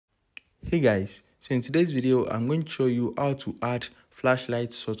Hey guys, so in today's video I'm going to show you how to add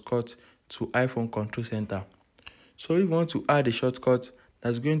flashlight shortcut to iPhone control center. So if you want to add a shortcut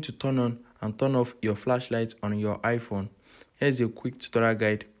that's going to turn on and turn off your flashlight on your iPhone, here's a quick tutorial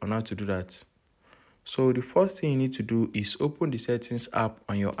guide on how to do that. So the first thing you need to do is open the settings app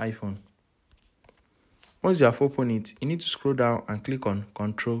on your iPhone. Once you have opened it, you need to scroll down and click on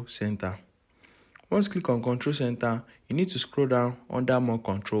control center. Once you click on control center, you need to scroll down under more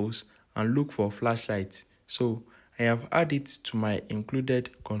controls and look for flashlight. So I have added it to my included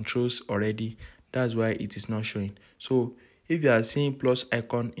controls already. That's why it is not showing. So if you are seeing plus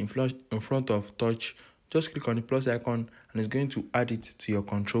icon in front of touch, just click on the plus icon and it's going to add it to your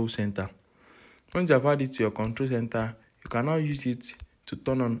control center. Once you have added it to your control center, you can now use it to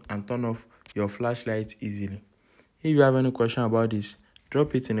turn on and turn off your flashlight easily. If you have any question about this,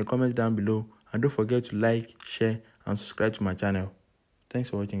 drop it in the comments down below and don't forget to like, share and subscribe to my channel. Thanks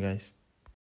for watching guys.